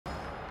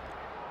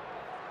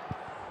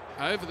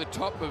over the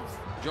top of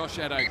Josh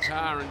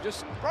Addo-Carr and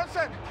just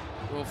Bronson.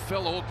 Well,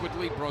 fell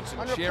awkwardly. Bronson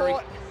On Cherry.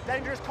 report,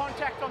 dangerous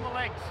contact on the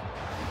legs.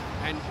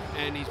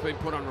 And he's been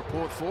put on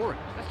report for it.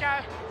 Let's go.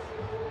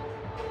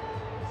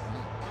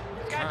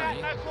 Let's go,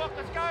 Matt. No clock.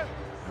 Let's go.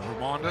 A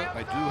reminder,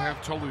 they do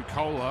have Tolu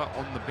Kola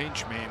on the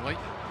bench, Manly.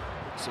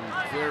 Some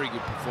very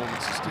good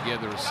performances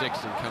together as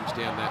Sexton comes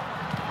down that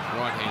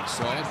right-hand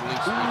side.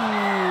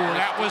 Ooh,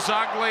 that was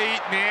ugly.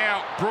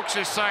 Now, Brooks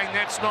is saying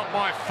that's not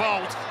my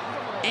fault.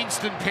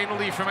 Instant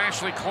penalty from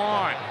Ashley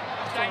Klein.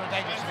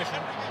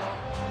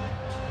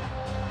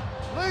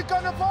 Luke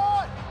on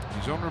report.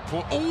 He's on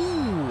report.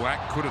 Ooh,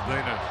 that could have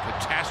been a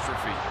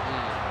catastrophe.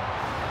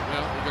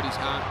 Well, he got his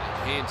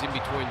hands in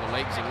between the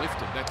legs and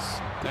lifted.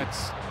 That's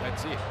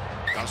it.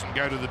 Doesn't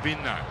go to the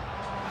bin though.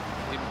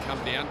 Didn't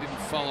come down, didn't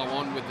follow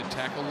on with the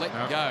tackle, let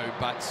go,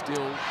 but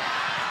still.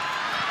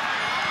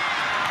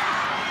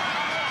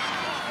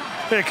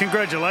 Yeah,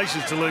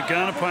 congratulations to Luke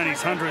Garner playing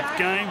his 100th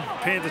game.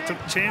 Panthers took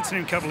a chance on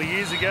him a couple of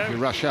years ago. You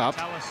rush up.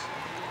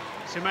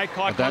 So make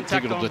eye I don't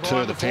think it'll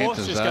deter the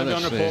Panthers, just though. go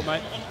on report,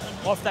 mate.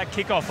 Off that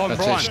kick-off on That's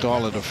Brian. their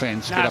style of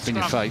defence. Get up in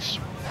your face.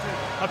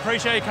 I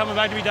appreciate you coming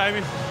back to me,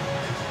 Damien.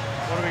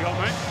 What have we got,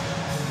 mate?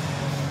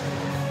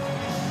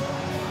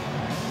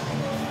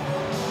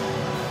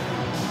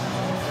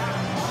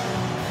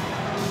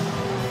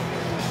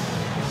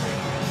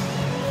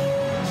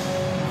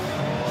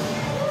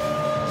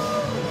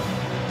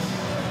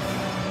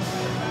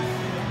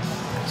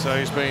 So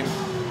he's been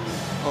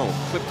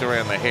clipped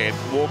around the head.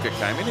 Walker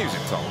came in, he was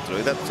entitled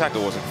to. That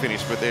tackle wasn't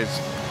finished, but there's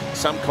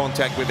some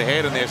contact with the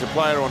head, and there's a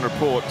player on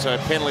report, so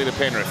penalty to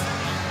Penrith.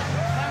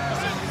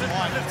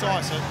 Left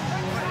eye, sir.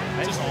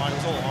 Just line,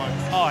 it's all line.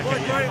 Oh,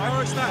 okay.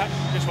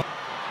 This one.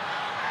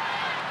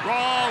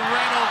 Roll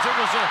Reynolds, it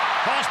was a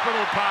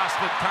hospital pass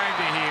that came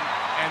to him,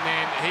 and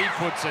then he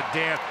puts it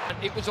down.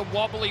 It was a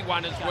wobbly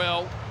one as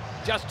well.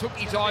 Just took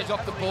his eyes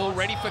off the ball,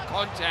 ready for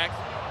contact.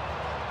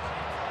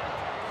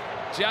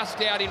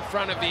 Just out in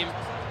front of him.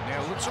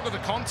 Now let's look at the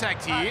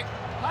contact here.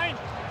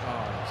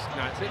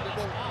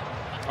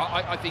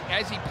 I think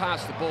as he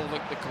passed the ball,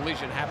 the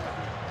collision happened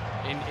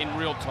in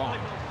real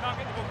time.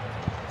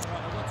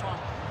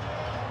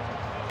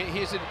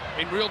 Here's it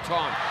in real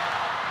time.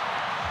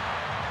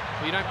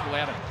 Well, you don't pull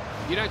out of it.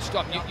 You don't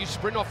stop. You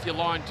sprint off your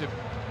line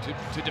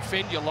to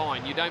defend your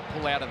line. You don't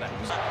pull out of that.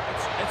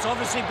 It's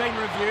obviously been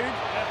reviewed.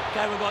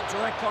 Okay, we've got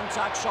direct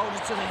contact, shoulder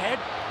to the head.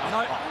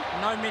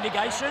 No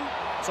mitigation.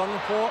 It's on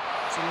report.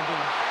 It's in the bin.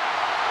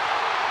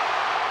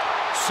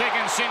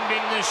 Second sin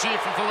bin this year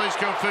for Felice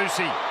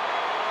Kaufusi.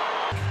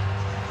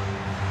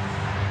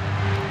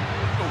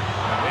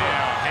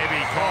 Yeah,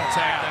 heavy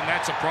contact, and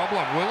that's a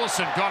problem.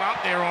 Willison got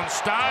up there on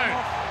Stone.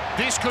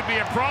 This could be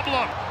a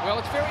problem. Well,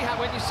 it's very hard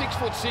when you're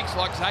 6'6"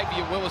 like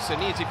Xavier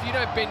Willison is. If you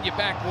don't bend your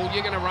back, well,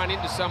 you're going to run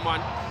into someone.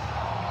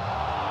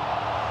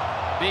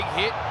 Big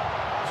hit.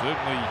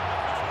 Certainly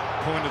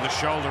point of the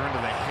shoulder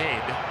into the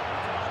head.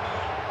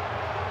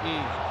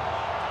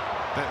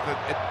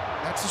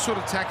 That's the sort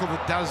of tackle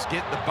that does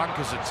get the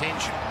bunker's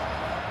attention.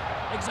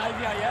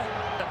 Xavier, yeah.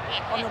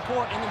 On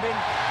report in the bin.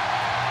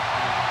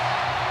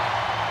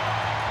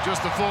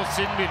 Just the fourth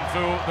sin bin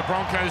for the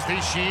Broncos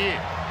this year.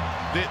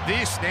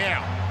 These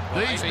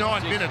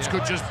 9 minutes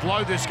could just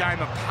blow this game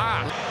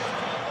apart.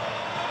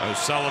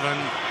 O'Sullivan,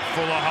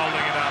 Fuller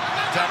holding it up.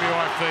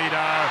 WI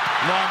Fido,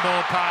 line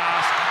ball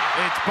pass.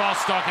 It's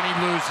Bostock and he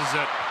loses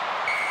it.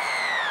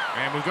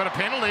 And we've got a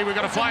penalty. We've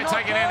got a flag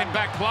taken out in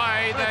back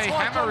play. The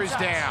hammer is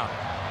down.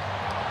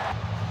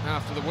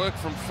 After the work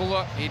from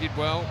Fuller, he did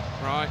well,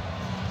 right?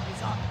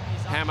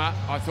 Hammer,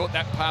 I thought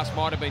that pass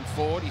might have been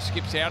forward. He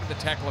skips out of the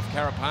tackle of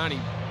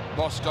Karapani.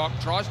 Bostock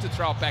tries to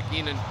throw it back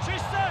in and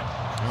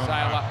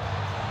Sailor.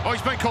 Oh,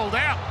 he's been called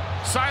out.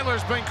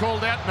 Sailor's been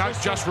called out. No,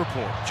 just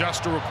report.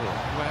 Just a report.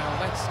 Well,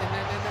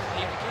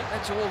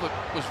 that's all that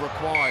was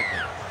required.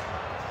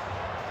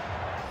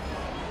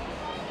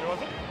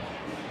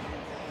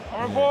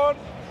 On report.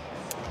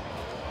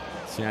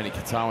 Sione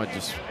Katoa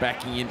just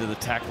backing into the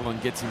tackle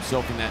and gets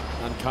himself in that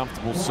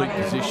uncomfortable seat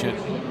position.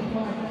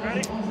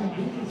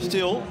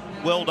 Still,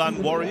 well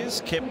done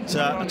Warriors. Kept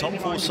the top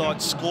four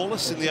sides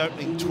scoreless in the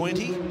opening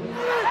 20.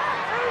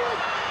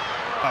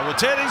 We're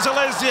turning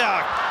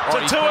Zalesniak to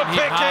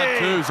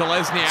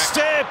Tuapiki.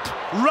 Step,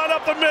 run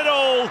up the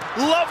middle.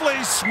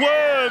 Lovely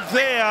swerve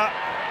there.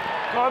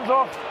 Time's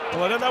off.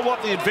 Well, I don't know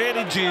what the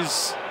advantage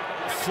is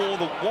for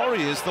the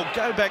Warriors. They'll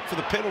go back for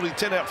the penalty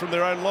 10 out from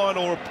their own line,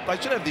 or they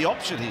should have the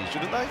option here,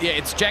 shouldn't they? Yeah,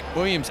 it's Jack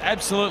Williams.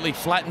 Absolutely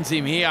flattens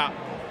him here.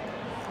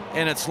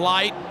 And it's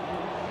late.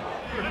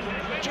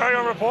 Jerry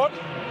on report.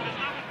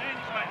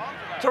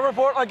 To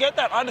report, I get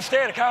that. I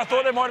understand. I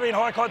thought there might have been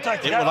high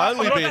contact. It will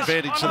only be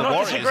advantage to the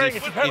Warriors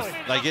if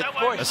they get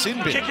a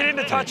sin bin. Kick it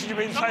into touch and you've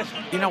been safe.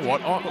 You know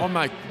what?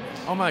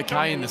 I'm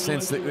okay in the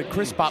sense that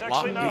Chris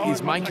Butler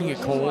is making a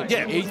call.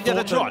 Yeah,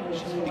 that's right.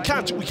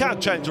 We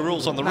can't change the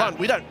rules on the run.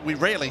 We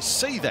rarely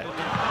see that.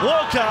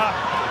 Walker,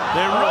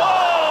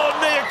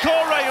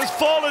 Niokore has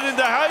fallen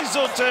into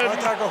Hazelton.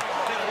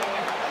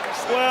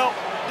 Well,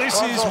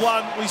 this is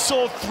one we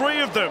saw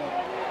 3 of them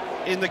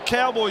in the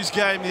Cowboys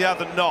game the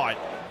other night.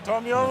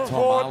 Tom, you're on Tom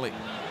report. Marley.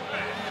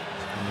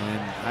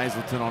 And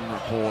Hazelton on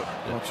report.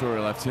 Not sure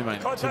he'll have too many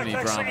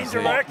dramas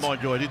there.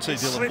 Mind you, I did see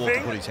Dylan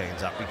Walker put his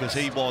hands up because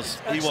he was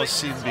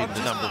sin-binned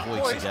a number of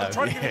weeks ago. I'm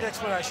trying to give you the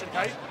explanation,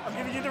 okay? I'm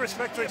giving you the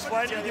respect to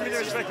explain. You give me the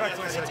respect back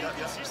to listen.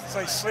 So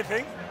he's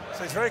slipping.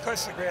 So he's very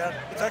close to the ground.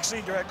 It's actually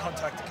indirect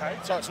contact, okay?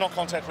 So it's not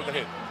contact with the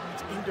head?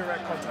 It's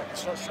indirect contact.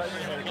 It's not straight in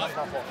the head. It comes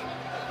up off.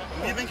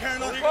 You've been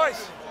carrying on.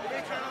 Boys.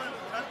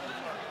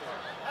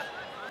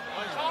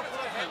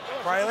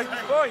 Brayley.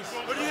 Boys.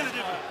 What are you going to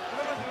do?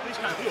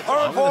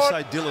 I'm going to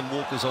say Dylan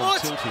Walker's on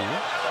tilt here.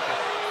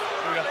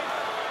 Here we go.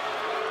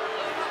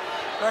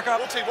 Back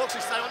up.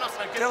 Walksy, stay on us.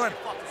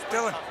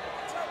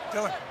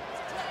 Dylan.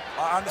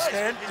 I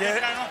understand,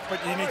 yeah,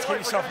 but you need to keep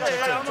yourself in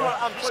check too.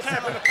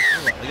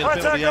 They got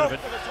a penalty out of it.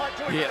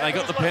 Yeah, they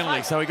got the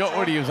penalty, so he got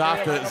what he was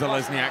after,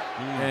 Zalesniak.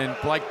 And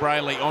Blake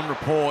Brayley on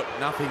report,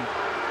 nothing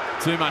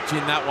too much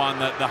in that one.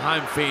 The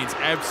home fans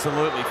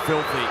absolutely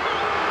filthy.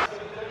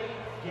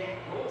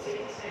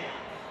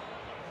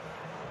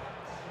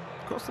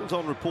 Crossland's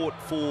on report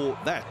for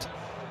that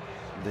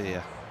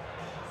there.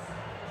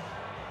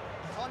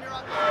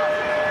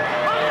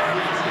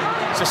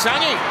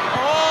 Sasangi.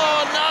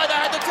 Oh, no, they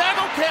had the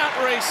tackle count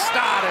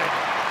restarted.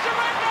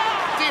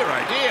 Dear,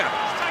 oh, dear.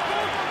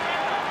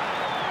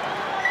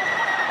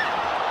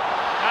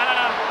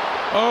 No.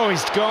 Oh,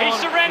 he's gone. He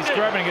surrendered. He's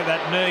grabbing at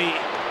that knee.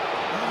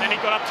 And then he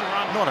got up to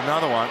run. Not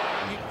another one.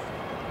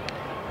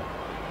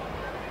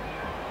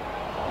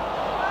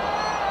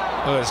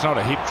 Well, it's not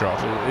a hip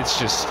drop. It's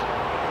just...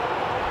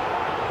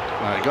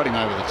 No, he got him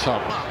over the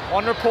top.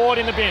 On report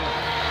in the bin.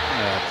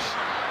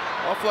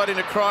 Offload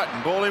into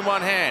Crichton. Ball in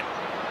one hand.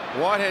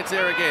 Whitehead's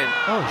there again.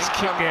 Oh, he's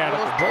kicked out at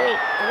the ball.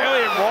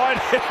 Elliot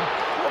Whitehead.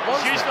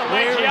 Use the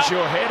leg. Where is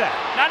your header?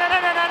 No.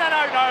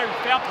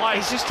 Foul play.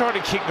 He's just trying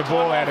to kick the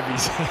ball out of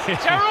his head.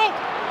 Terrell!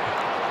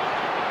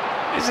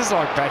 This is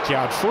like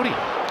backyard footy.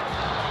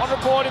 On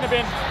report in the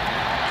bin.